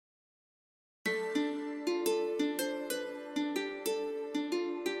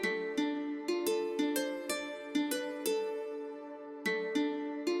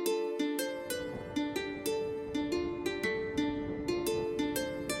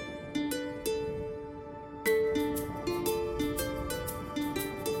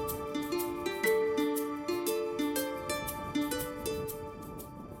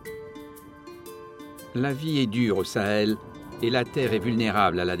La vie est dure au Sahel et la terre est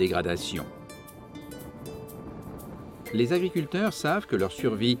vulnérable à la dégradation. Les agriculteurs savent que leur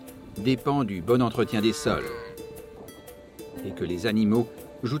survie dépend du bon entretien des sols et que les animaux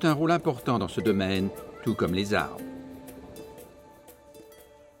jouent un rôle important dans ce domaine, tout comme les arbres.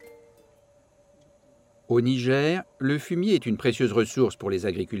 Au Niger, le fumier est une précieuse ressource pour les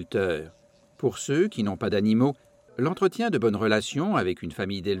agriculteurs. Pour ceux qui n'ont pas d'animaux, l'entretien de bonnes relations avec une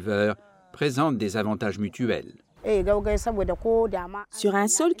famille d'éleveurs présente des avantages mutuels. Sur un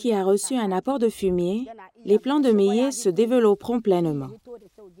sol qui a reçu un apport de fumier, les plants de millet se développeront pleinement.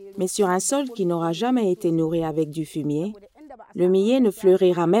 Mais sur un sol qui n'aura jamais été nourri avec du fumier, le millet ne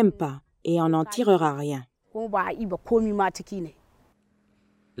fleurira même pas et on n'en tirera rien.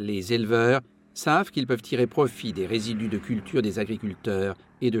 Les éleveurs savent qu'ils peuvent tirer profit des résidus de culture des agriculteurs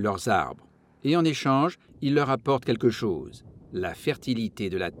et de leurs arbres. Et en échange, ils leur apportent quelque chose, la fertilité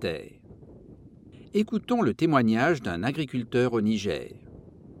de la terre. Écoutons le témoignage d'un agriculteur au Niger.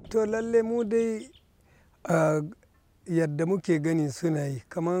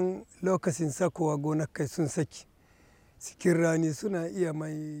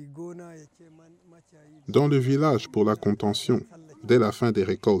 Dans le village pour la contention, dès la fin des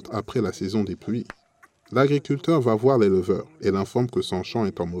récoltes après la saison des pluies, l'agriculteur va voir l'éleveur et l'informe que son champ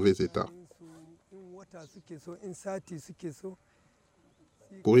est en mauvais état.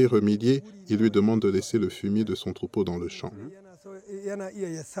 Pour y remédier, il lui demande de laisser le fumier de son troupeau dans le champ.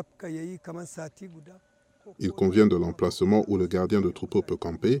 Il convient de l'emplacement où le gardien de troupeau peut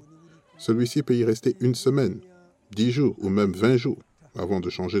camper. Celui-ci peut y rester 1 semaine, 10 jours ou même 20 jours avant de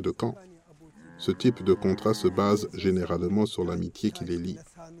changer de camp. Ce type de contrat se base généralement sur l'amitié qui les lie.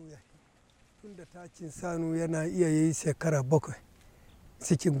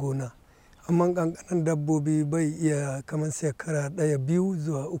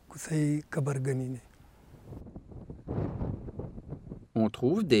 On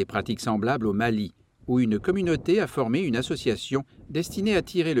trouve des pratiques semblables au Mali, où une communauté a formé une association destinée à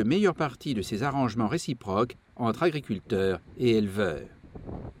tirer le meilleur parti de ces arrangements réciproques entre agriculteurs et éleveurs.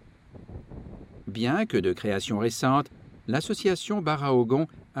 Bien que de création récente, l'association Baraogon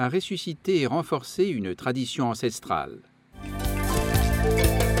a ressuscité et renforcé une tradition ancestrale.